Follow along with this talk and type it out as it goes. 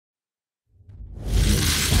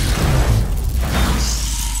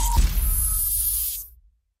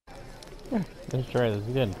Let's try this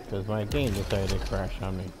again, because my game decided to crash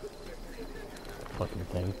on me. Fucking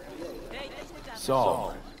thing.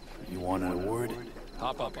 Saul, you wanted a word?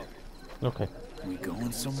 Hop up. Okay. We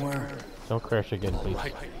going somewhere? Don't crash again, please.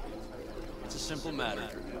 Right. It's a simple matter.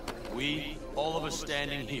 We, all of us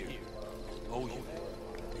standing here, owe you.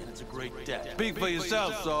 And it's a great debt. Speak for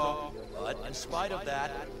yourself, Saul. But in spite of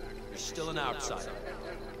that, you're still an outsider.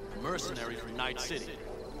 A mercenary from Night City.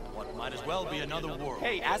 What might as well be another world.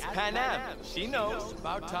 Hey, ask Panam. She knows. It's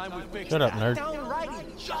about time we fixed Shut up, that. nerd. Downright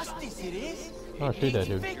injustice it is. Oh, shoot that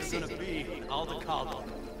dude. Fix You're it. gonna be Aldecaldo.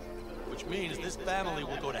 Which means this family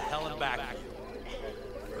will go to hell and back for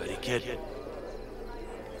you. Ready, kid?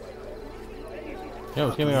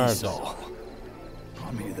 Yo, give me our Saul.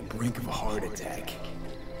 Brought me to the brink of a heart attack.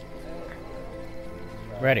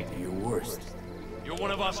 Ready. Your worst. You're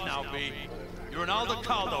one of us now, B. You're an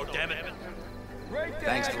Aldecaldo, damn it.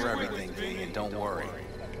 Thanks for everything, V, and don't worry.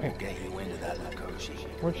 We'll get you into that Nakoshi.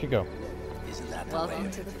 Where'd she go? Isn't that the way Welcome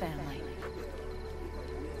of to the family.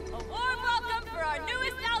 A warm welcome for our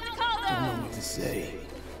newest I don't know Aldecaldo! what to say.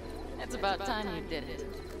 It's about time you did it.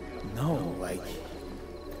 No, like,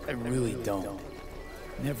 I really don't.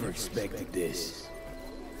 Never expected this.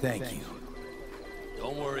 Thank you.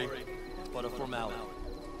 Don't worry, but a formality.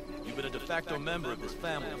 You've been a de facto member of this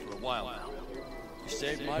family for a while now. You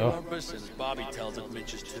saved my rumpus, and as Bobby tells it,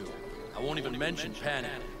 Mitch's too. I won't even mention Pan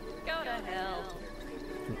Am. Go to hell.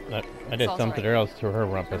 I did Saul's something right. else to her I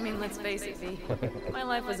rumpus. mean, let's face it, V. My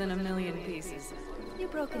life was in a million pieces. You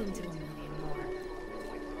broke it into a million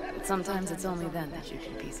more. But sometimes it's only then that you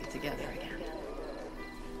can piece it together again.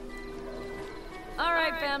 All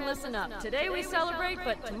right, fam, listen up. Today we celebrate,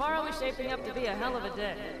 but tomorrow is shaping up to be a hell of a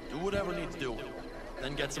day. Do whatever needs doing,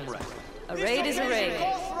 then get some rest. A raid is a raid.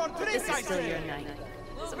 This is still your night.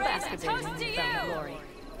 Some basket Toast found to the you! glory.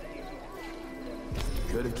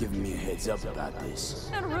 Could have given me a heads up about this.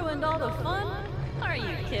 That ruined all the fun? Are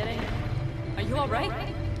you kidding? Are you all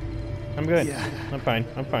right? I'm good. Yeah. I'm fine.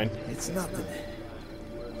 I'm fine. It's nothing.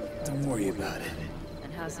 Don't worry about it.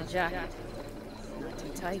 And how's the jacket? Not too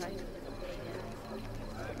tight?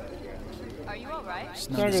 Are you all right?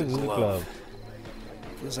 Snug as a Snug as a glove. glove.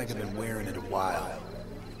 Feels like I've been wearing it a while.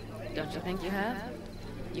 Don't you think you have?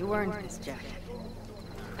 You earned this jacket.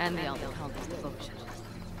 And the Aldecaldo's devotion.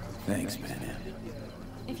 Thanks, man.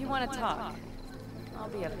 If you want to talk, I'll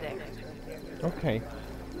be up there. Okay.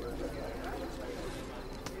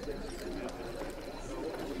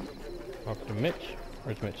 Talk to Mitch.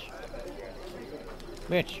 Where's Mitch?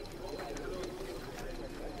 Mitch.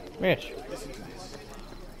 Mitch.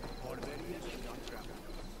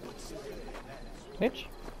 Mitch?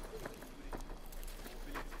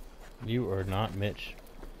 You are not Mitch.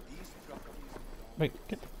 Wait,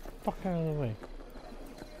 get the fuck out of the way.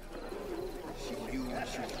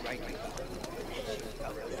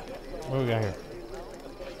 What do we got here?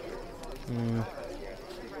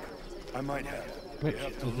 I might have. Mitch,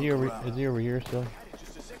 is he over here still?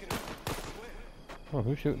 Oh,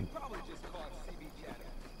 who's shooting?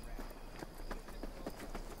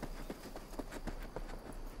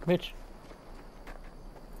 Mitch.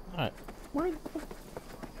 Alright. Where the...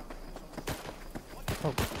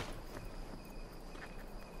 Oh.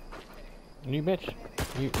 You Mitch?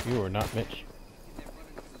 You are not Mitch.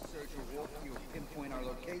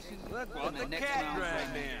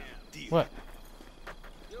 What?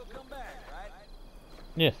 You'll come back, right?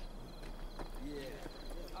 Yes.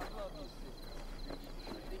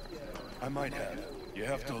 I might have. You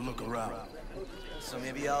have to look around. So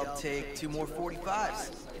maybe I'll take 2 more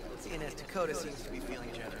 45s. Seeing as Dakota seems to be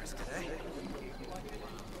feeling generous today.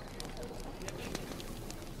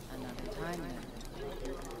 Another time then.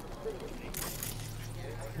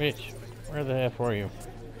 Mitch, where the F are you?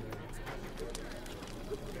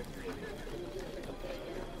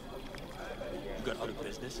 You got other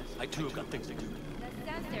business? I too have got things to do. The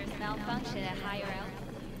sensors malfunction at higher altitude.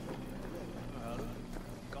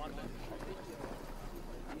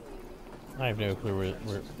 I have no clue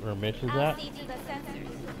where Mitch is I'll at. see to the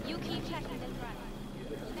sensors. You keep checking this run.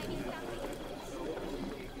 Maybe something.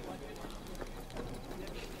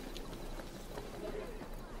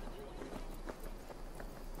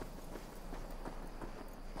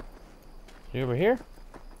 You over here?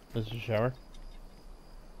 This is a shower.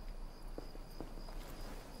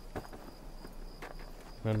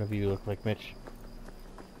 None of you look like Mitch.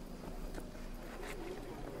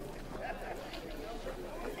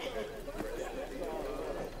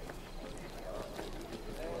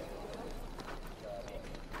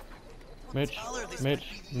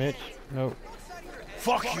 Mitch, no.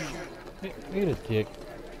 Fuck you! Eat a dick.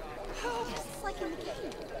 Just like in the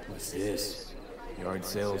game. What's this? Yard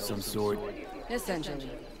sale of some sort? Essentially.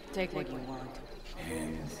 Take what you want.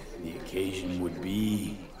 And the occasion would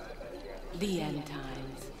be... The end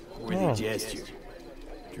times. Worthy gesture.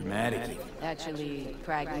 Dramatic even. Actually,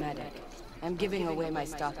 pragmatic. I'm giving away my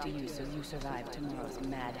stock to you so you survive tomorrow's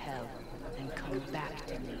mad hell. And come back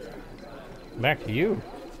to me. Back to you.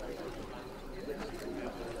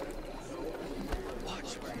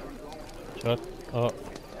 Shut up.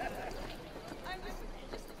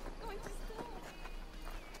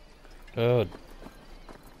 Good.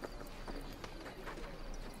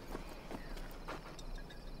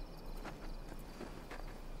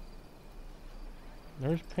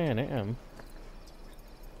 There's Pan Am.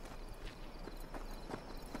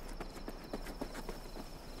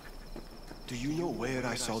 Do you know where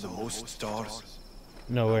I saw the most stars?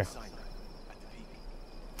 Nowhere.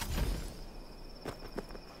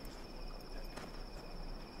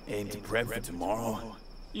 Aim to prep for tomorrow?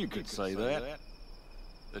 You could say that.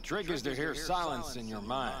 The trick is to hear silence in your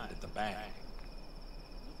mind at the bank.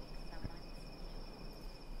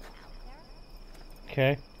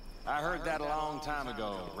 Okay. I heard that a long time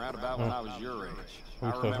ago, round about when I was your age.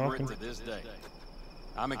 I Who's remember talking? it to this day.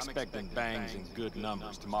 I'm expecting bangs in good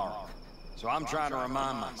numbers tomorrow, so I'm trying to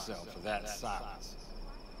remind myself of that silence.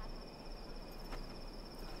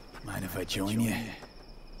 Mind if I join you?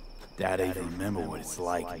 Doubt I even remember what it's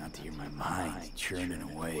like not to hear my mind churning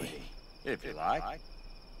away. If you like.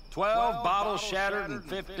 12 bottles shattered in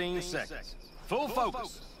 15 seconds. Full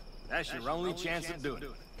focus. That's your only chance of doing it.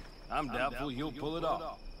 I'm doubtful you'll pull it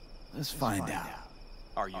off. Let's find out.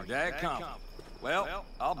 Are you that confident? Well,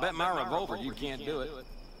 I'll bet my revolver you can't do it.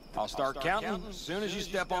 I'll start counting as soon as you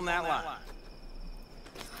step on that line.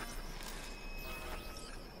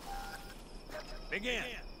 Begin.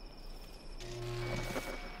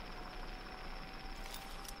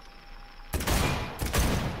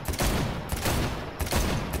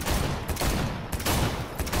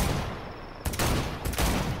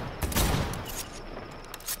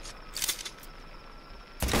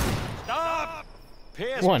 Stop!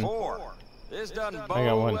 Piss One. poor. This doesn't I got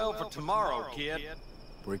bode one. well for tomorrow, kid.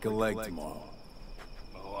 Break a leg tomorrow.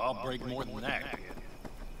 Oh, I'll break more than that, kid.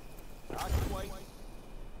 I can wait.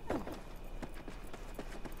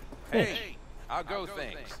 Hey, I'll go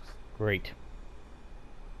things. Great.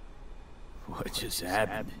 What just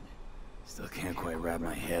happened? Still can't quite wrap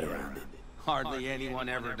my head around it. Hardly anyone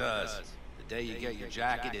ever does. The day you get your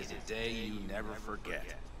jacket is a day you never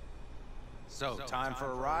forget. So, time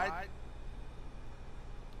for a ride?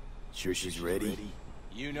 Sure she's ready?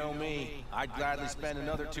 You know me. I'd gladly spend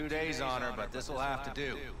another 2 days on her, but this'll have to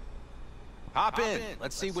do. Hop in.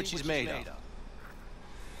 Let's see what she's made of.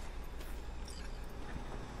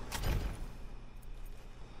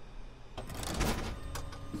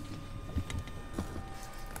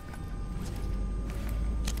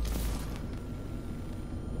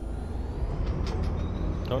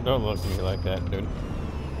 Don't look at me like that, dude.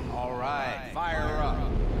 All right, fire her up.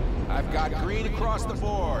 I've got green across the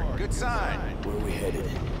board. Good sign. Where are we headed?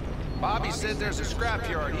 Bobby said there's a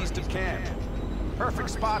scrapyard east of camp. Perfect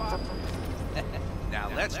spot for... Now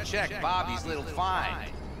let's check Bobby's little find.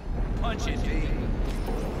 Punch it, V.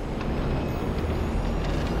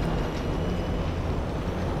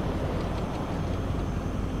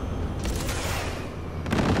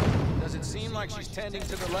 Does it seem like she's tending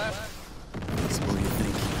to the left? So what do you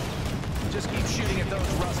think? Just keep shooting at those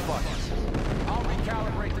rust buckets. I'll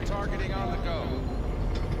recalibrate the targeting on the go.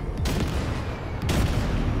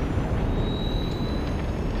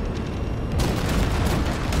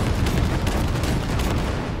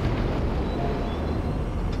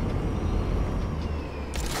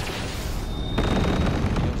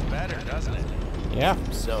 Feels better, doesn't it? Yeah.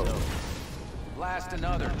 So, Blast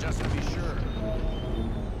another, just to be sure.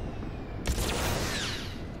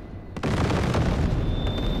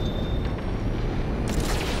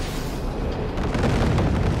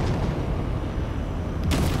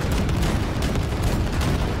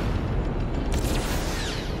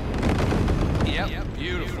 Yep,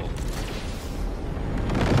 beautiful.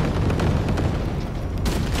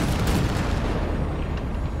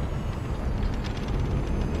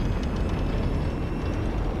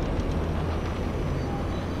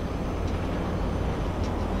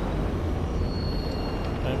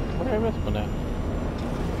 What did I miss on that?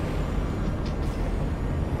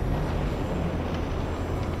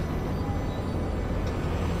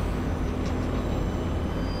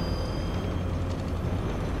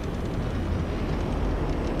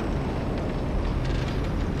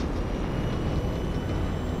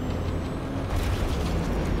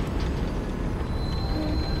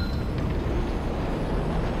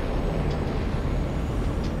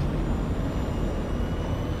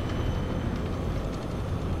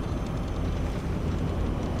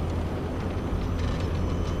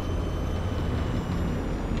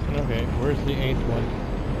 Okay, where's the 8th one?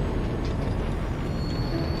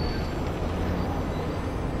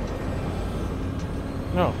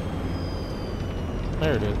 No.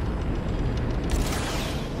 There it is.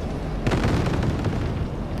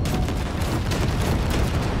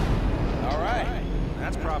 Alright,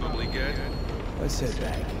 that's probably good. Let's head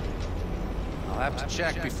back. I'll have to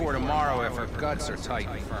check before tomorrow if her guts are tight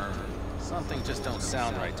and firm. Something just don't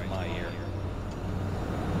sound right to my ear.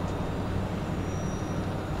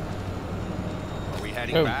 Are we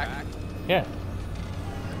heading back? Yeah.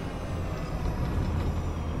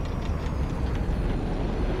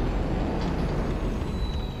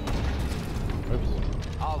 Oops.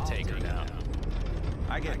 I'll take her now.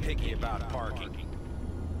 I get picky about parking.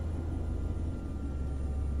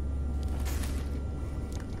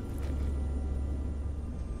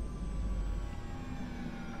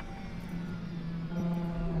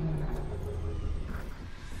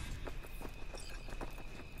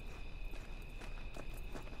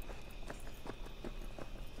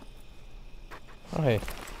 Oh, hey.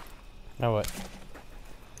 Now what?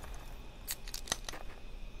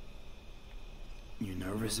 You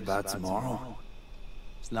nervous about tomorrow?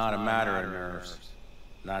 It's not a matter of nerves.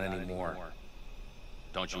 Not anymore.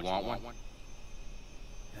 Don't you want one?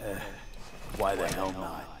 Why the hell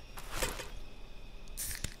not?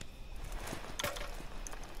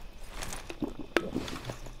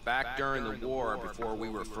 Back during the war, before we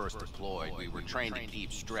were first deployed, we were trained to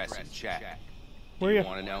keep stress in check. Where You you?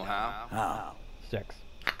 want to know how? How? Sex.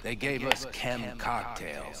 They gave us chem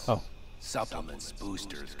cocktails. Oh. Supplements,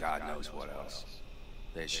 boosters, God knows what else.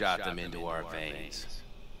 They shot them into our veins.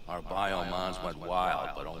 Our biomons went wild,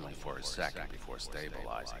 but only for a second before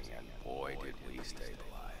stabilizing, and boy did we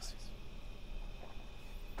stabilize.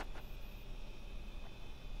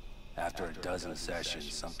 After a dozen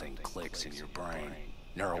sessions, something clicks in your brain.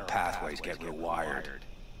 Neural pathways get rewired.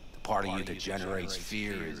 The part of you that generates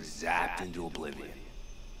fear is zapped into oblivion.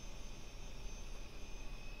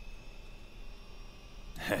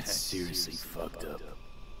 That's seriously fucked up.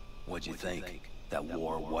 What'd you think? That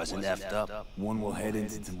war wasn't effed up? One we'll head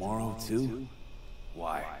into tomorrow, too?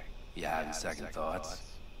 Why? You having second thoughts?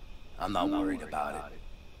 I'm not worried about it.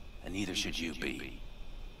 And neither should you be.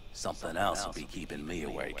 Something else will be keeping me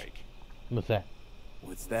awake. What's that?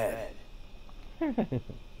 What's that?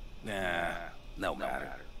 Nah, no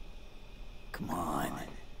matter. Come on.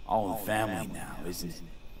 All in family now, isn't it?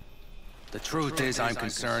 The truth is, I'm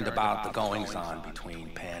concerned about the goings-on between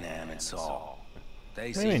Pan Am and Saul.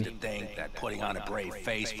 They seem to think that putting on a brave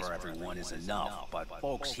face for everyone is enough, but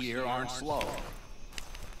folks here aren't slow.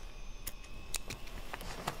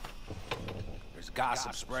 There's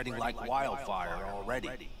gossip spreading like wildfire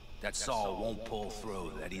already. That Saul won't pull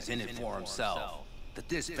through, that he's in it for himself, that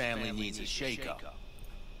this family needs a shakeup.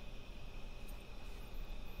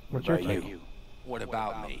 What's your About take? you? What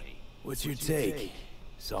about me? What's your take?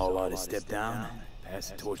 Saul ought to step down,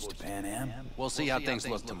 pass the torch to Pan Am? We'll see how things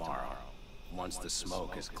look tomorrow, once the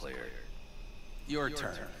smoke is cleared. Your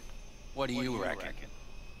turn. What do you reckon?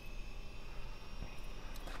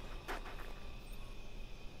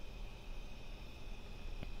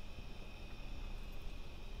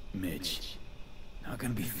 Mitch, not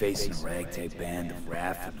gonna be facing a ragtag band of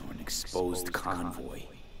Raffen or an exposed convoy.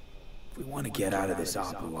 If we want to get out of this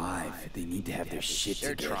op alive, they need to have their shit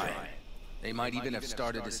They're together. trying. They might even have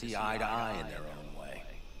started to see eye to eye in their own way.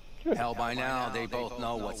 Hell, by now, they both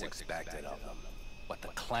know what's expected of them. What the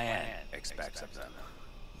clan expects of them.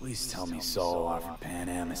 Please tell me Saul offered Pan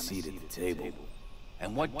Am a seat at the table.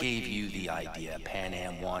 And what gave you the idea Pan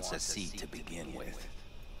Am wants a seat to begin with?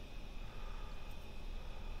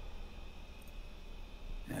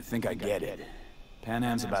 I think I get it. Pan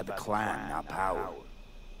Am's about the clan, not power.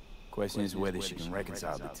 Question is whether she can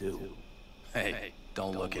reconcile the two. Hey,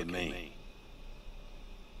 don't look at me.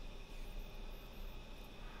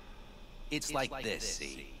 It's like this,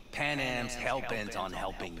 see? Pan Am's hell-bent on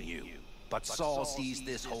helping you. But Saul sees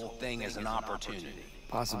this whole thing as an opportunity.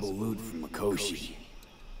 Possible loot from Mikoshi.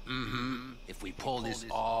 Mm-hmm. If we pull this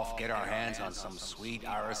off, get our hands on some sweet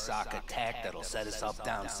Arasaka tech that'll set us up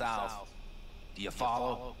down south. Do you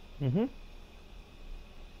follow? Mm-hmm.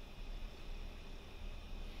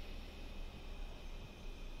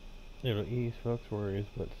 It'll ease folks' worries,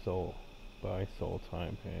 but soul. Buy soul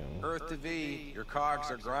time, Pam. Earth to V, your cogs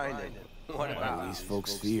are grinding. What about These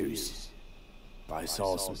folks' fears. Buy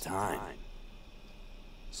Saul some time.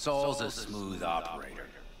 Saul's a smooth operator.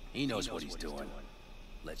 He knows what he's doing.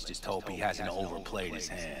 Let's just hope he hasn't overplayed his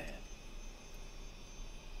hand.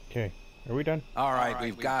 Okay, are we done? All right,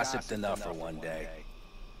 we've gossiped enough for one day.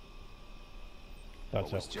 Thought What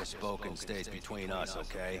so. was just spoken stays between us,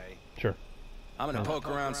 okay? Sure. I'm gonna poke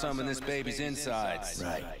around some of this baby's insides.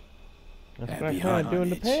 Right. That's That'd what be I'm trying hard to do on in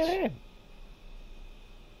the Mitch. Pan.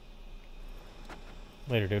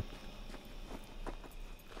 Later, dude.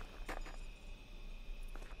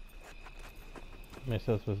 Am I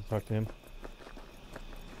still supposed to talk to him?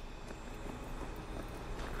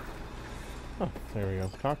 Oh, there we go.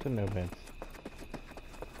 Talk to no Vince.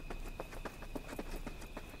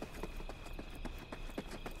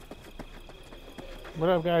 What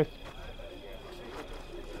up, guys?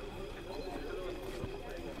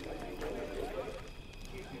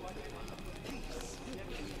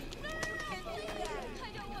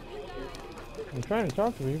 I'm trying to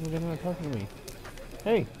talk to people, they're not talking to me.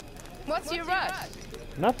 Hey, What's your rush?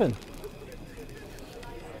 nothing.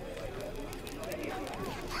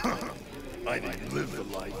 I didn't live the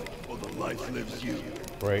life, or the life lives you.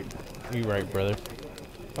 Right. You right, brother.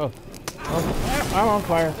 Oh. Oh, I'm on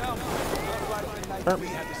fire. We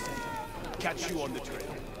had the same. Catch you on the trail.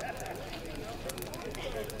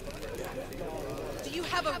 Do you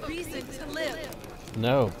have a reason to live?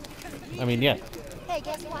 No. I mean, yes. Hey,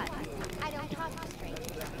 guess what? I don't talk to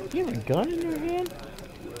strangers. You have a gun in your hand?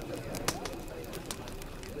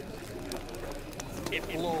 It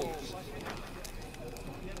blows.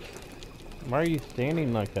 Why are you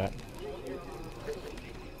standing like that?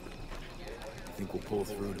 I think we'll pull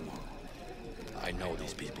through tomorrow. I know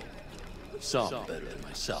these people. Some better than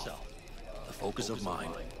myself. The focus of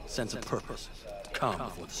mind, sense of purpose, calm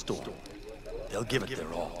before the storm. They'll give it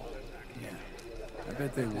their all. Yeah, I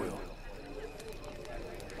bet they will.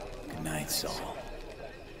 Good night, Saul.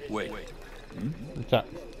 Wait, What's up?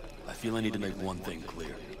 I feel I need to make one thing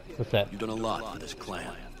clear. What's that? You've done a lot for this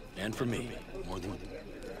clan, and for me, more than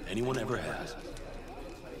anyone ever has.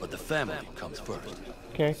 But the family comes first.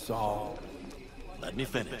 Okay. Saul. Let me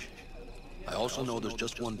finish. I also know there's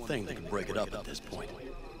just one thing that can break it up at this point.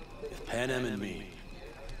 If Panem and me...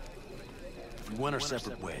 If we went our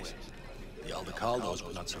separate ways, the Aldecaldos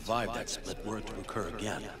would not survive that split were it to occur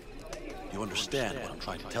again. You understand what I'm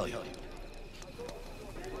trying to tell you?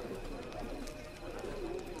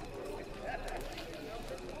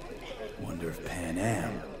 Wonder if Pan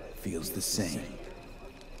Am feels the same.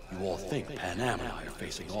 You all think Panem and I are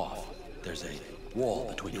facing off. There's a wall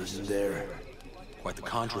between us. Isn't there? Quite the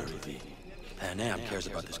contrary, V. Panem cares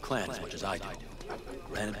about this clan as much as I do.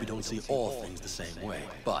 Granted, we don't see all things the same way,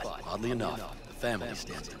 but, oddly enough, the family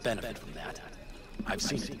stands to benefit from that. I've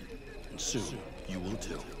seen it, and soon you will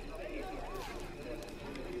too.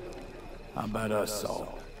 How about us,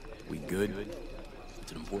 Saul? We good?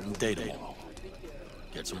 It's an important day tomorrow.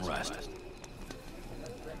 Get some rest.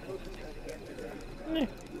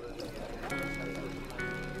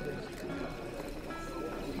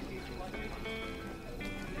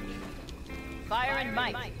 Fire and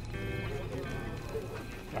might.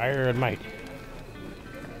 Fire and might.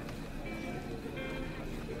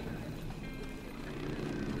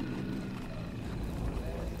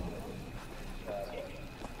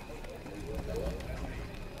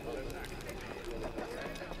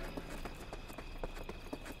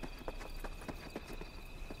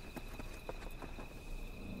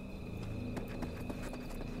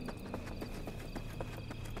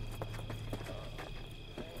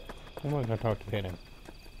 I'm not gonna talk to Panem.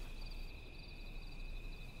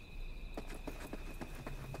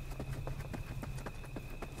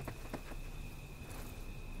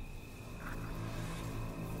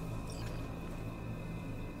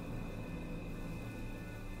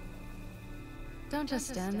 Don't just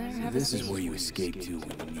stand there. Have This a is seat. where you escape to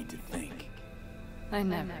when you need to think. I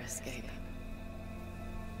never escape.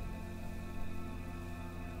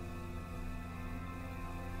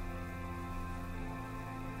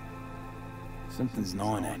 Something's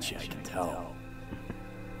gnawing at you, I can tell.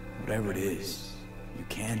 Whatever it is, you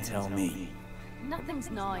can tell me. Nothing's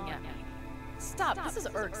gnawing at me. Stop, this is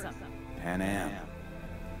irksome. Pan Am.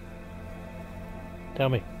 Tell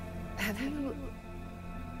me. Have you...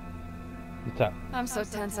 What's up? I'm so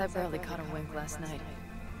tense I barely caught a wink last night.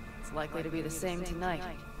 It's likely to be the same tonight.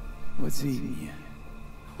 What's eating you?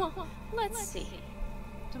 Well, let's see.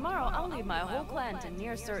 Tomorrow I'll lead my whole clan to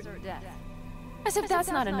near certain death. As if that's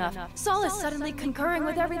not enough, Saul is suddenly concurring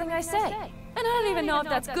with everything I say. And I don't even know if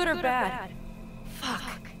that's good or bad.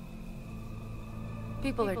 Fuck.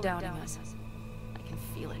 People are doubting us. I can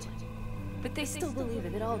feel it. But they still believe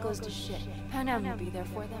if it all goes to shit, Panem will be there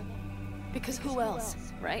for them. Because who else,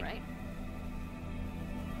 right?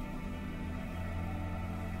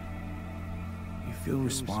 You feel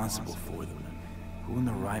responsible for them. Who in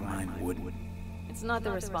the right mind wouldn't? It's not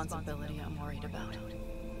the responsibility I'm worried about.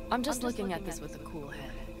 I'm just looking at this with a cool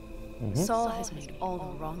head. Saul has made all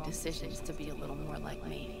the wrong decisions to be a little more like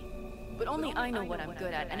me. but only I know what I'm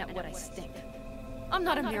good at and at what I stink. I'm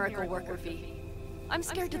not a miracle worker, V. I'm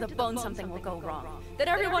scared to the bone something will go wrong. That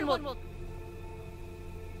everyone will...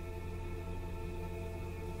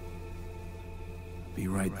 Be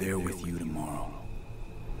right there with you tomorrow.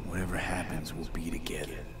 Whatever happens, we'll be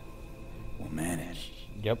together. We'll manage.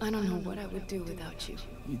 Yep. I don't know what I would do without you.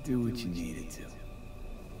 You do what you needed to.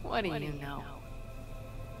 What do you know?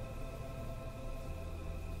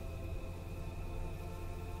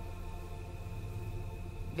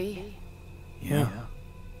 V, Yeah?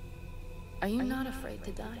 are you not afraid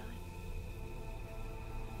to die?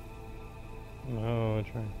 No, I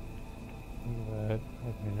try. But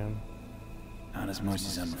I am. Not as much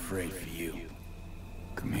as I'm afraid for you.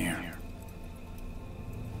 Come here.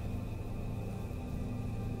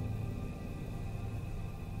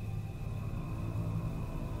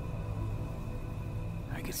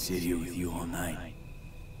 I could sit here with you all night.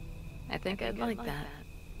 I think I'd like that.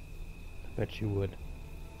 I bet you would.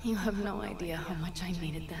 You have no idea how much I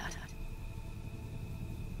needed that.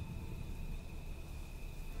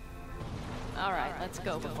 All right, let's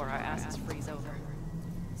go before our asses freeze over.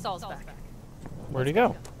 Saul's back. Where'd he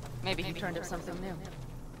go? Maybe he turned up something new.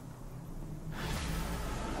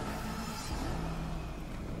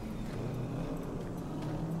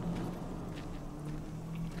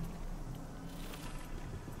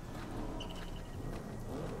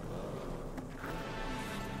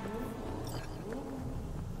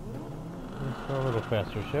 Let's go a little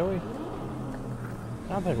faster, shall we?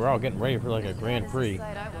 I don't think we're all getting ready for like a Grand Prix.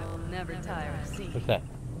 I will never tire of seeing. What's that?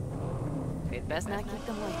 We'd best not keep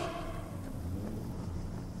them waiting.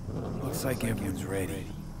 Looks like everyone's ready.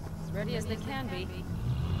 As ready as they can be.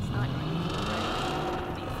 It's not ready.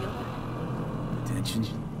 Do you feel that? Attention.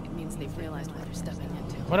 It means they've realized what they're stepping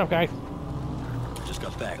into. What up, guys? I just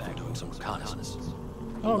got back from doing some reconnaissance.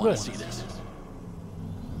 Oh, Want good. to see this?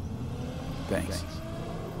 Thanks.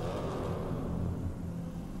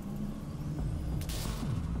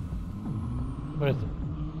 What is it?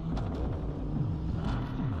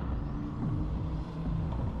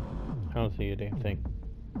 I don't see a damn thing.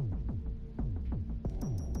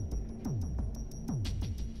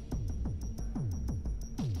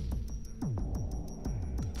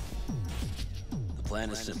 The plan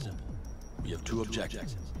is simple. We have two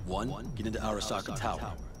objectives. One, get into Arasaka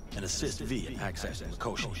Tower and assist V in accessing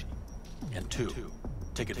Mikoshi. And two,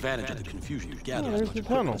 take advantage of the confusion to gather as much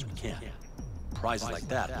equipment as we can. Prizes like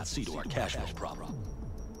that will see to our cash flow problem.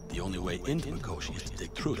 The only way into Mikoshi is to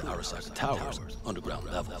dig through to Arasaka Tower's underground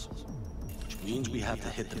levels. Which means we have to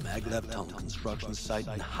hit the maglev tunnel construction site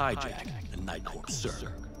and hijack the Night Corps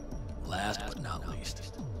Cirque. Last but not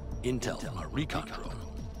least, intel from our recon drone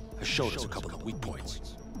has showed us a couple of weak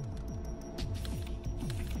points.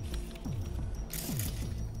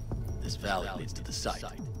 This valley leads to the site.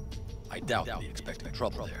 I doubt they'll be expecting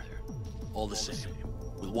trouble there. All the same,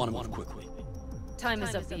 we'll want to move quickly. Time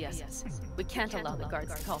is of the essence. We can't allow the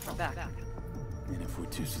guards to call for backup. And if we're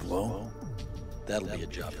too slow? That'll be a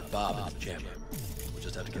job for Bob and the jammer. We'll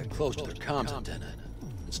just have to get close to their comms antenna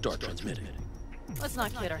and start transmitting. Let's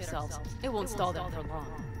not kid ourselves. It won't stall them for long.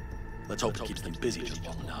 Let's hope it keeps them busy just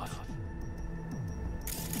long enough.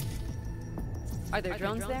 Are there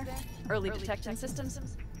drones there? Early detection systems?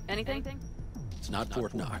 Anything? It's not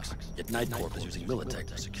Fort Knox, yet Night Corp is using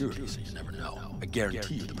Militech for security, so you never know. I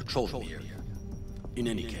guarantee you the patrols will be here. In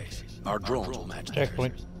any case, our drones will match the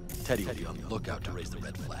Checkpoint. theirs. Teddy will be on the lookout to raise the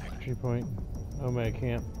red flag. Entry point. Omega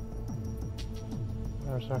Camp.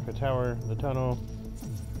 Arasaka Tower. The tunnel.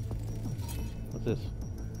 What's this?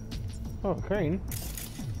 Oh, a crane.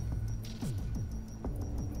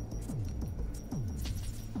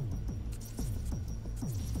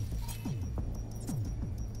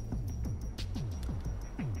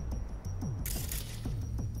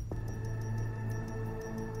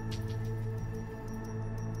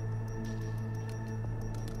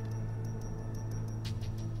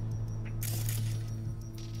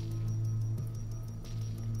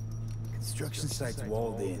 Construction site's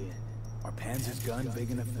walled in. Are Panzer's gun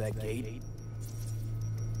big enough for that gate?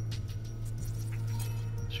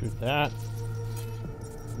 Shoot that.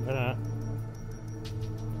 That.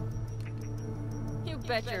 You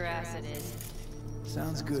bet your ass it is.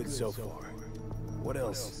 Sounds good so far. What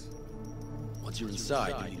else? Once you're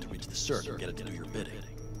inside, you need to reach the Cirque and get it to do your bidding.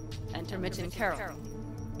 Enter Mitch and Carol.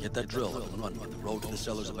 Get that drill up and running, and the road to the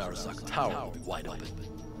cellars of Arasaka Tower will be wide open.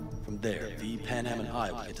 From there, V, Panham, and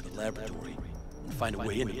I will get to the laboratory and find a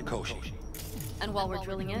way into Mikoshi. And while we're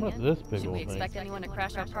drilling in, What's this big should old we thing? expect anyone to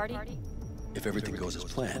crash our party? If everything goes as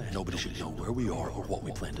planned, nobody should know where we are or what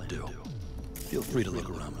we plan to do. Feel free to look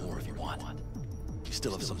around more if you want. You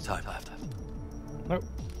still have some time left. Nope.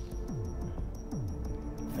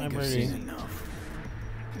 think I've seen enough.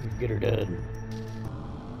 Get her done.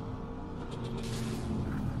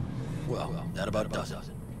 Well, that about does it.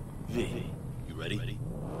 V, you ready?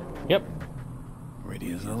 Yep.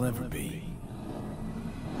 Ready as I'll ever be.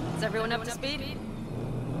 Is everyone up to speed?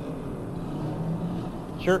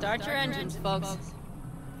 Sure. Start your engines, folks.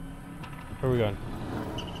 Where are we going?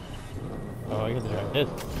 Oh, I get to drive this.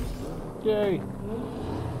 Yay!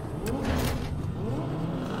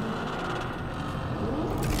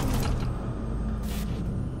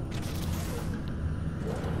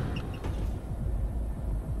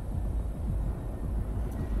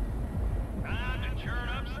 Time to churn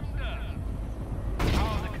up some dust.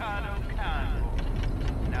 Aldecaldo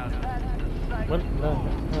convoy. Now that's the sight. What the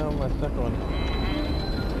hell am I stuck on?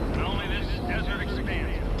 Only this desert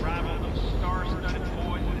expanse rivaled the star-studded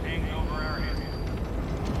void that hangs over our heads.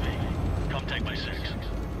 Come take my 6.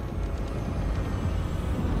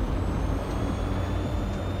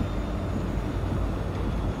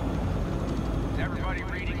 Is everybody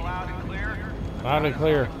reading loud and clear? Loud and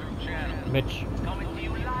clear. Mitch. Coming to you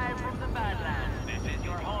live from the Badlands. This is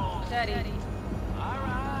your home. Steady. All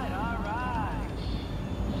right.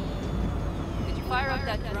 Did you fire up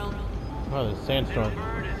that drone? Oh, there's a sandstorm.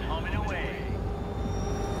 Bird is humming away.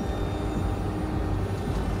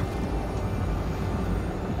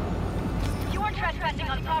 You are trespassing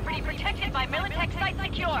on property protected by Militech Site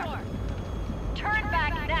Secure. Turn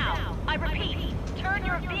back now. I repeat, turn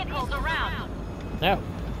your vehicles around. No.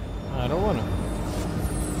 I don't want to.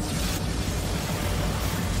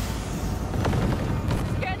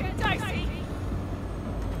 Get dicey!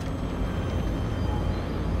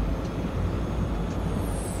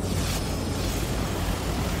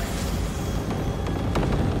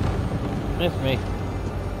 Miss me.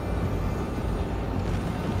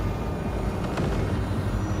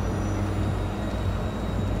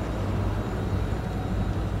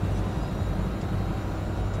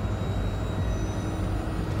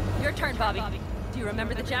 Your turn, Bobby. Do you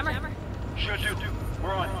remember the jammer? Sure do.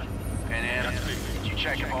 We're on. And did you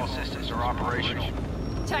check if all systems are operational?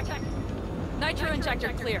 Check. Nitro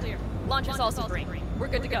injector clear. Launcher's also green. We're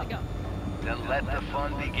good to go. Then let the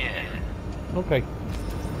fun begin. Okay.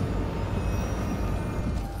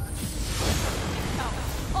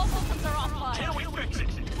 All systems are offline. Can we fix it?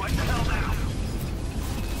 What the hell now?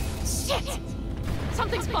 Shit!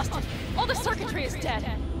 Something's busted. All the circuitry is dead.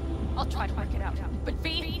 I'll try to work it out. But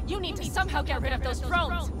V, you need to somehow get rid of those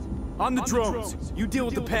drones. On the drones. You deal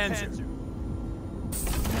with the Panzer.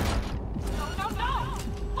 No!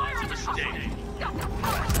 Fire in the shot!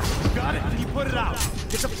 Got it. You put it out.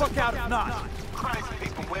 Get the fuck out if not. Christ,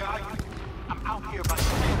 people, where are you? I'm out here by the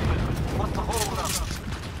neighborhood. What's the hold up?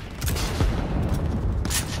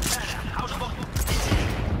 How's it looking?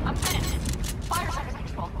 I'm finished. Fire's under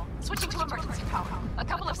control. Switching to emergency power. A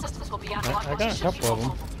couple of systems will be out. I got a couple of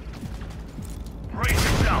them. Brace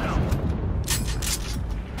yourself.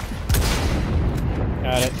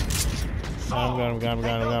 Got it. Got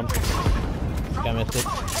him. Got missed it.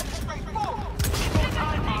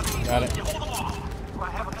 Got it. Do I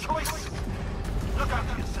have a choice? Look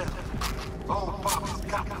after yourself. Oh, Bob's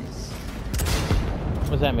got this.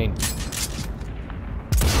 What's that mean?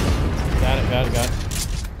 Got it.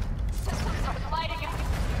 Systems are lighting up.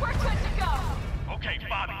 We're good to go. Okay,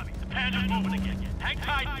 Bobby. The Panzer's moving again. Hang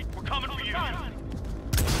tight. We're coming for you.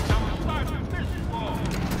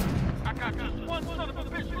 I got just one son of a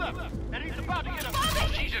bitch left, and he's about to get a...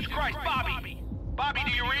 Oh, Jesus Christ, Bobby! Bobby,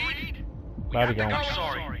 do you read? Bobby gone. I'm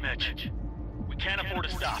sorry, Mitch. We can't afford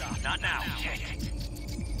to stop. Not now.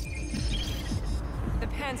 The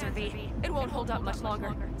Panzer V. It won't hold up much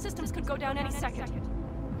longer. Systems could go down any second.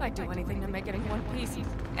 I'd do anything to make it in one piece.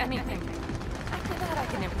 Anything. After that, I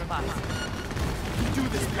can improvise. You do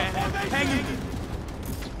this, man. Hang in.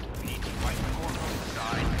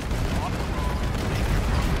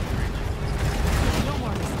 No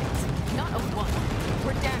more mistakes. Not a one.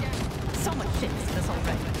 We're damaged. So much shit is this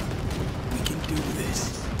already. We can do this.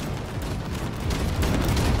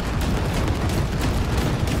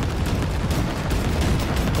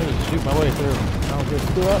 I need to shoot my way through. I'll get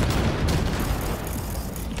through up.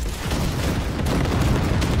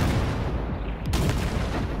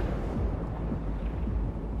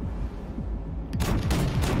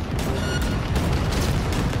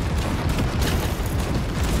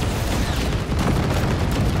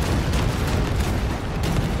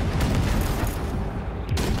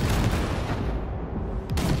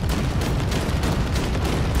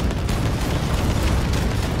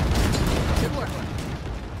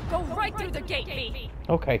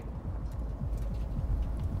 Okay.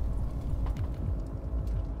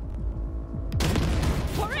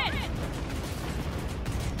 We're in!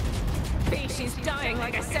 She's dying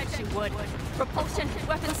like I said she would. Propulsion,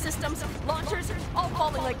 weapon systems, launchers, all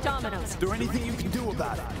falling like dominoes. Is there anything you can do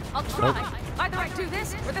about it? I'll try. Either I do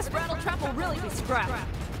this, or this rattle trap will really be scrapped.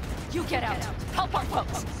 You get out. Help our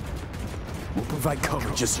folks. We'll provide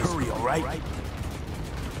cover. Just hurry, all right?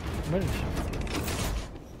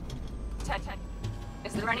 Ted,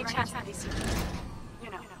 is there any chance that he's...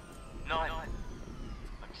 you know... None.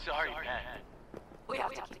 I'm sorry, man. We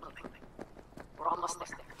have to keep moving. We're almost there.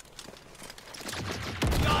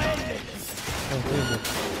 Oh, Jesus.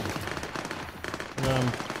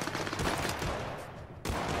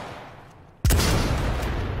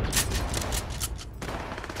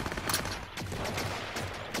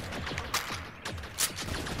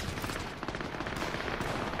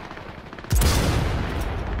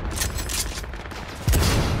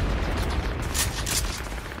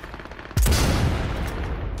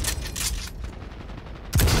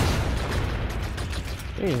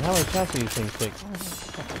 Hey, how many shots do these things take?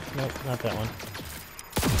 Nope, not that one.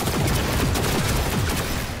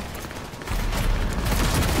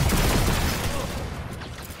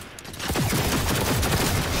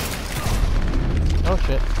 Oh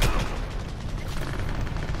shit.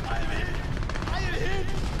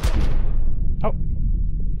 Oh.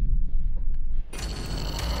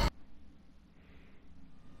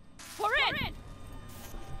 We're in!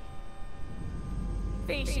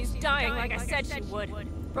 V, she's dying like I said she would.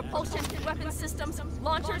 Propulsion, weapon systems,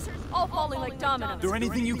 launchers, all falling like dominoes. Is there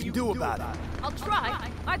anything you can do about it? I'll try.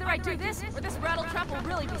 Either I do this, or this rattle trap will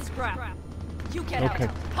really be scrapped. You get out.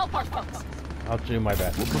 Help our folks. I'll do my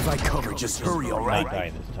best. We'll provide cover. Just hurry, all right? Not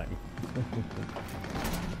die this time.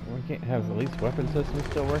 We can't have at least weapon systems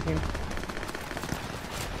still working.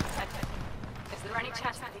 Is there any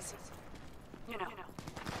chance that he's... you know...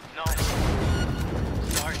 No.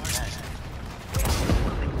 Sorry, man.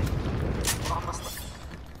 We're almost there.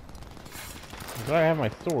 I'm glad I have my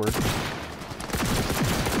sword.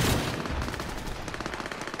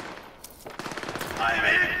 I am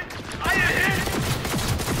hit! I am hit!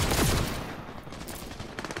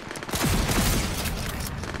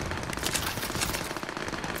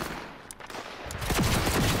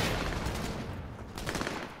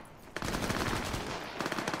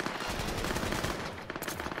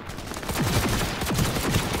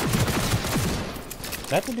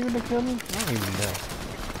 That the dude that killed me? I don't even know.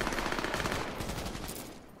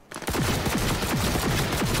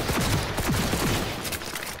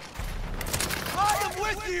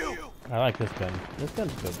 I like this gun. This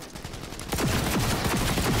gun's good.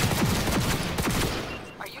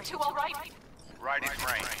 Are you two all right? Right as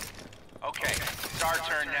rain. Okay, it's our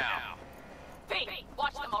turn now. V,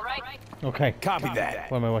 watch them, all right? Okay. Copy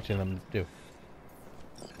that. What am I watching them do?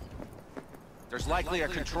 There's likely a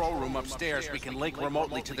control room upstairs. We can link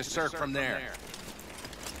remotely to the circ from there.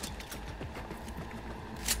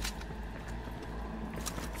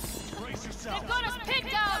 They've got us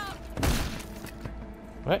picked up!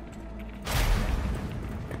 What?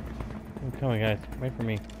 I'm coming, guys. Wait for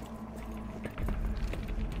me.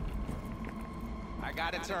 I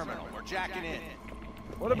got a terminal. We're jacking in.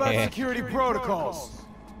 What about security protocols?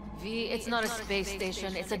 V, it's not a space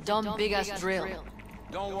station. It's a dumb big-ass drill.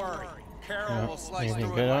 Don't worry. Carol will slice Anything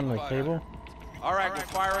through good it on the like butter. table? All right, we're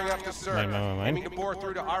firing up the circ. Mine. Aiming to bore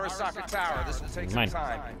through to Arasaka Tower. This will take some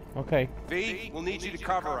time. Okay. V, we'll need you to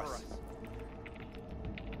cover us.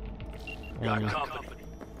 Got company.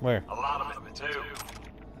 Where? A lot of it, too.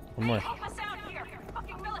 One more. Help us out here!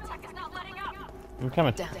 Fucking Militech is not letting up! I'm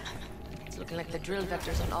coming. Damn. It's looking like the drill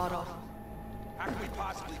vector's on auto. How can we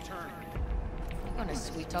possibly turn it? I'm gonna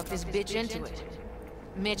sweet talk this bitch into it.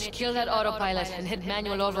 Mitch, kill that autopilot and hit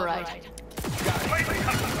manual override. Got it.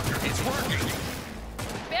 It's working.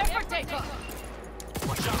 Bear for takeoff!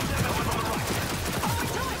 Watch out. How are we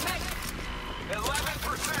doing, mate?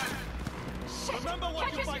 11%. Shit! Remember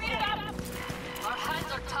what you fight for! Our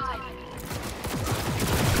hands are tied.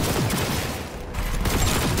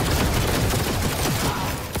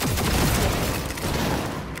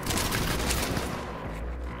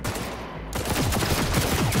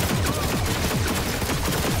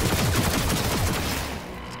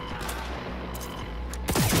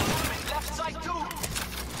 Left side, too.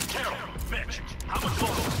 Carol, Mitch, how much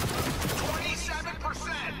longer?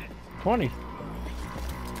 27%. 20.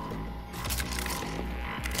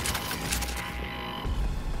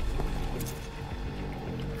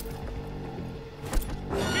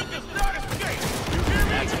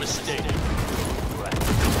 That's a mistake.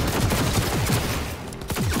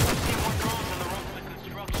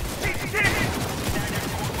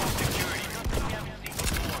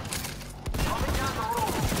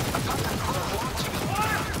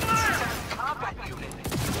 Combat unit.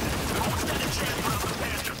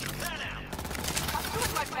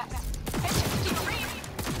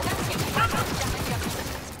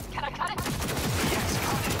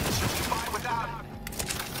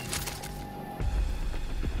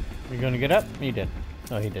 get up? He did.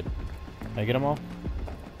 Oh, he did. Did I get them all?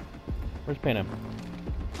 Where's Panam?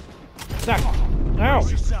 Stuck! Ow!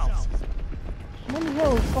 Where the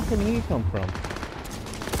hell did fucking he come from?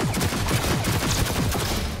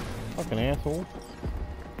 Fucking asshole.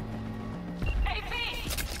 AP!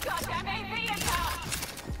 Goddamn AP in town!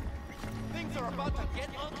 Things are about to get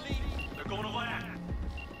ugly. They're going to land.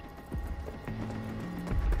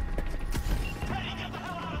 Teddy, get the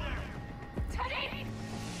hell out of there! Teddy!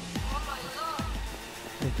 Oh my lord!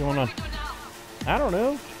 What's going on? What do we do now? I don't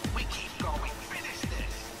know. We keep going. Finish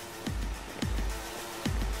this.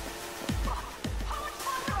 How much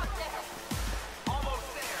further up there? Almost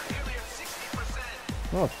there. Nearly at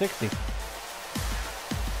 60%. Oh, it's 60.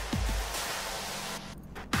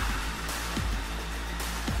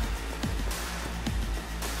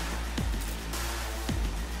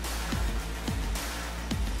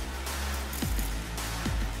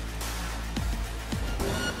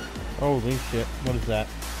 Holy shit, what is that?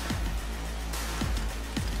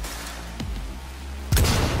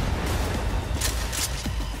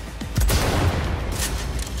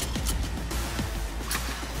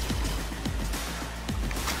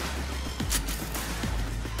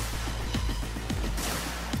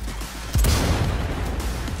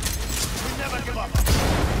 We never give up.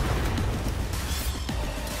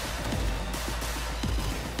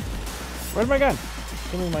 Where's my gun?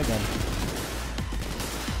 Give me my gun.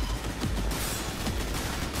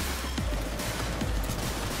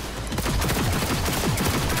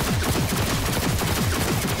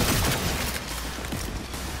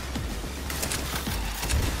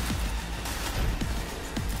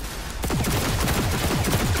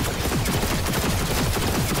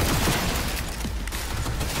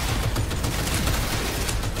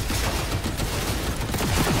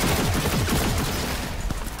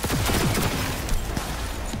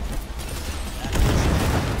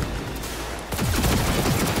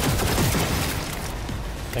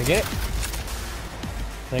 Did I get it? I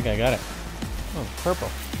think I got it. Oh, it's purple.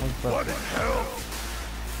 What the hell?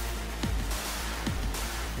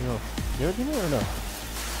 You know, scared of me or no?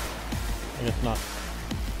 I guess not.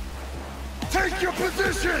 Take your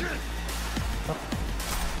position! Oh.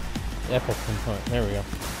 Epic component. There we go.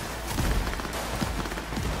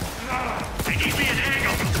 They need me an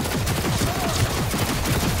angle!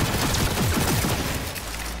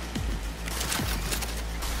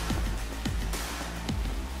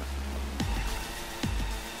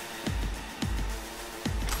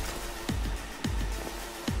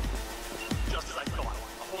 Just as I thought,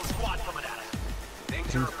 a whole squad coming at us.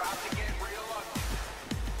 Things are about to get real ugly.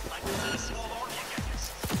 Like this is a small army against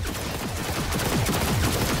us.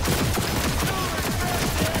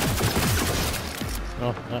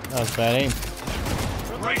 Oh, that was bad aim.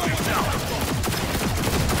 Brace yourself!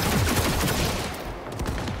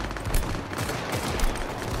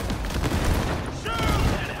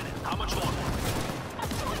 How much longer? I'm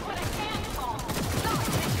doing what I can, Paul.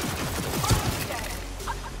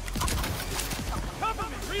 Cover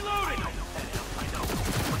me! Reloading! I know.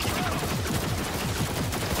 We're keeping going.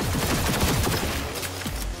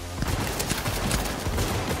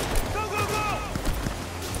 Go, go, go!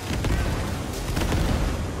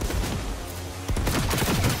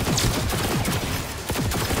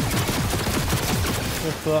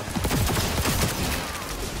 What's up?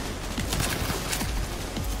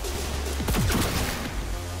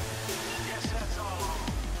 Yes, that's all.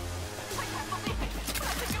 I can't believe it, but I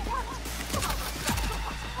think it worked. Come on, let's back to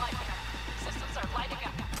what's like here. Systems are lighting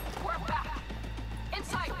up. We're back.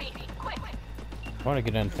 Inside me, quick. I want to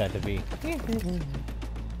get inside the V.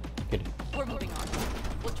 Get it. We're moving on.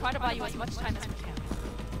 We'll try to buy you as much time as we can.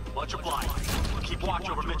 Much obliged. We'll keep watch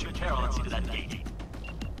over Mitch and Carol and see to that gate.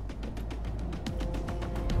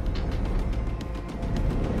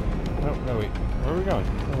 Oh, no, wait. Where are we going?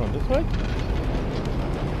 We're going this way?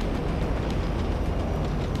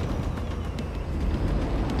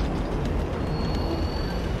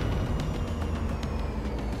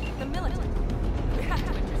 The military. We have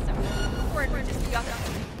to intercept them before it reaches the other.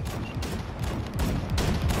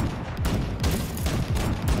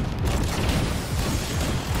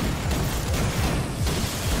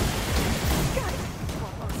 Guys,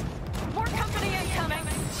 more company incoming.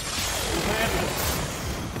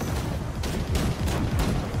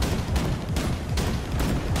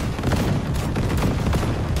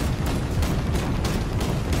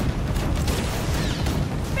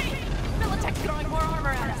 Militech throwing more armor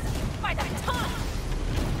at us. By the ton.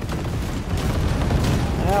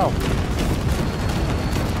 Ow!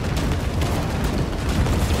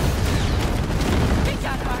 He's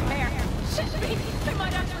out of our hair. Shit, they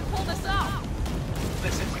might actually pull this off.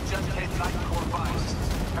 Listen, we just hit 9 core buys.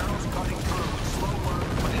 Carol's cutting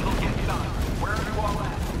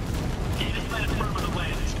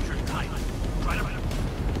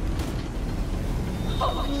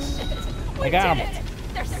I got him. It.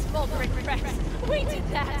 They're smoldering wrecks. We did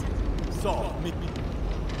that. Saul, meet me.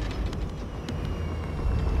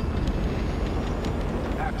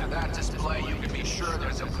 After that display, you can be sure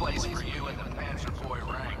there's a place for you in the Panzer Boy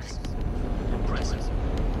ranks. Impressive.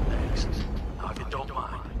 Thanks. Now, if you don't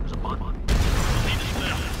mind, there's a button.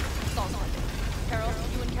 Saul's right. Carol,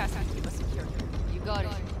 you and Cassie keep us secure. You got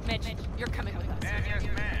it. Mitch, you're coming with us. Man, yes,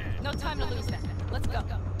 man. No time to lose then. Let's go.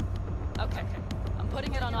 Okay. I'm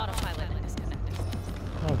putting it on autopilot and disconnecting.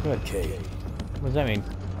 Oh, good. Okay. What does that mean?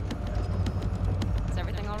 Is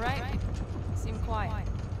everything all right? You seem quiet.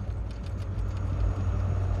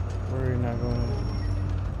 We're not going.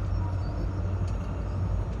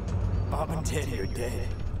 Bob and Teddy are dead.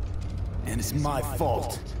 And it's my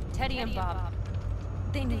fault. Teddy and Bob,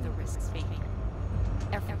 they knew the risks, baby.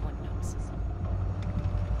 Everyone knows.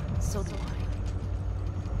 So do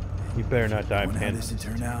I. You better not die, How Pan. does it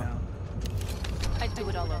turn out? I'd do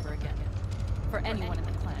it all over again. For anyone in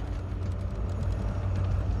the clan.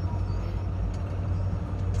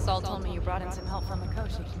 Saul told me you brought in some help from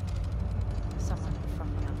Mikoshi. Someone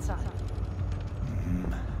from the outside.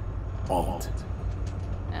 Alt.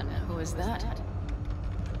 And who is that?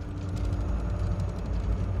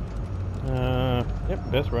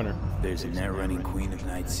 Yep, best runner. There's a net-running queen of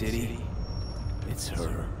Night City. It's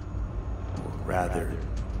her. Or rather,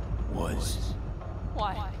 was.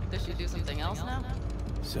 Why? Does she do something else now?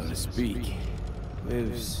 So to speak.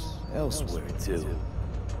 Lives elsewhere, too.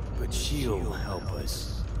 But she'll help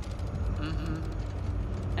us. Mm-hmm.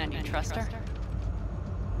 And you trust her?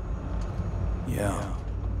 Yeah,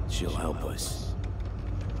 she'll help us.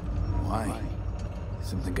 Why?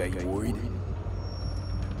 Something got you worried?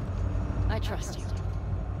 I trust you.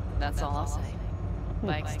 That's all I'll say.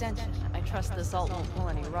 By extension, I trust this alt won't pull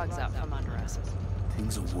any rugs out from under us.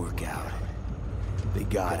 Things will work out. They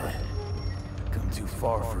gotta. Come too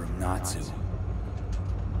far for him not to.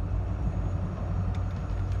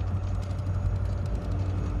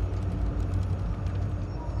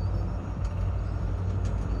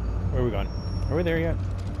 Where are we going? Are we there yet?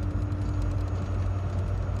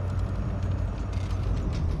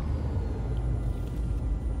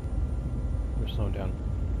 We're slowing down.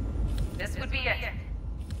 This would be it.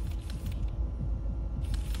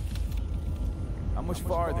 How much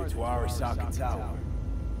farther to Arasaka Tower?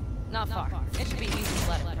 Not far. It should be easy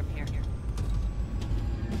sledding from here.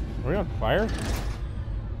 Are we on fire?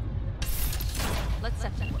 Let's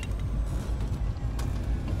set them.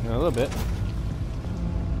 A little bit.